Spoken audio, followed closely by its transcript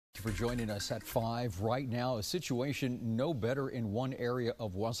For joining us at 5 right now. A situation no better in one area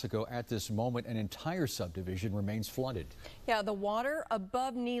of Weslaco at this moment. An entire subdivision remains flooded. Yeah, the water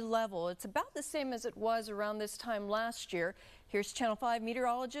above knee level. It's about the same as it was around this time last year. Here's Channel 5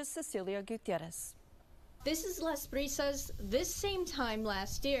 meteorologist Cecilia Gutierrez. This is Las Brisas this same time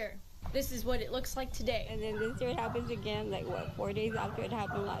last year. This is what it looks like today. And then this year happens again, like what, 4 days after it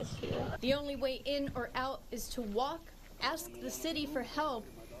happened last year. The only way in or out is to walk, ask the city for help,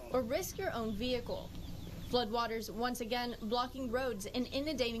 or risk your own vehicle. Floodwaters once again blocking roads and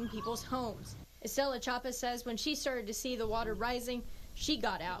inundating people's homes. Estela Chapa says when she started to see the water rising, she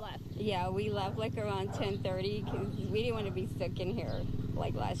got out. Yeah, we left like around 10:30 because we didn't want to be stuck in here.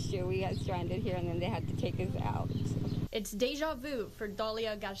 Like last year, we got stranded here and then they had to take us out. It's deja vu for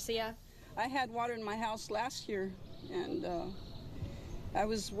Dalia Garcia. I had water in my house last year, and I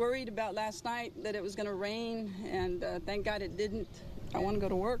was worried about last night that it was going to rain, and thank God it didn't. I want to go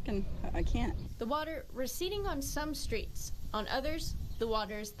to work, and I can't. The water receding on some streets. On others, the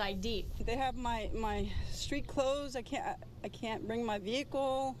water is thigh deep. They have my street clothes. I can't bring my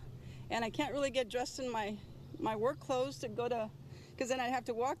vehicle, and I can't really get dressed in my work clothes to go to, because then I'd have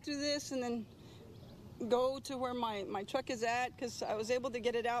to walk through this and then go to where my truck is at, because I was able to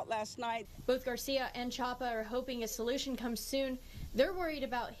get it out last night. Both Garcia and Chapa are hoping a solution comes soon. They're worried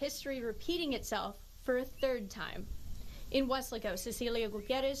about history repeating itself for a third time. In Weslaco, Cecilia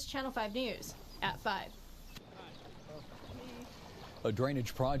Gutierrez, Channel 5 News at 5.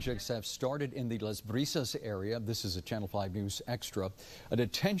 Drainage projects have started in the Las Brisas area. This is a Channel 5 News Extra. A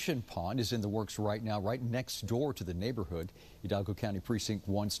detention pond is in the works right now, right next door to the neighborhood. Hidalgo County Precinct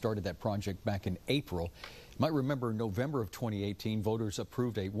 1 started that project back in April. You might remember in November of 2018, voters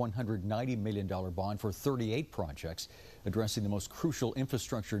approved a $190 million bond for 38 projects addressing the most crucial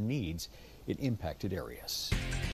infrastructure needs in impacted areas.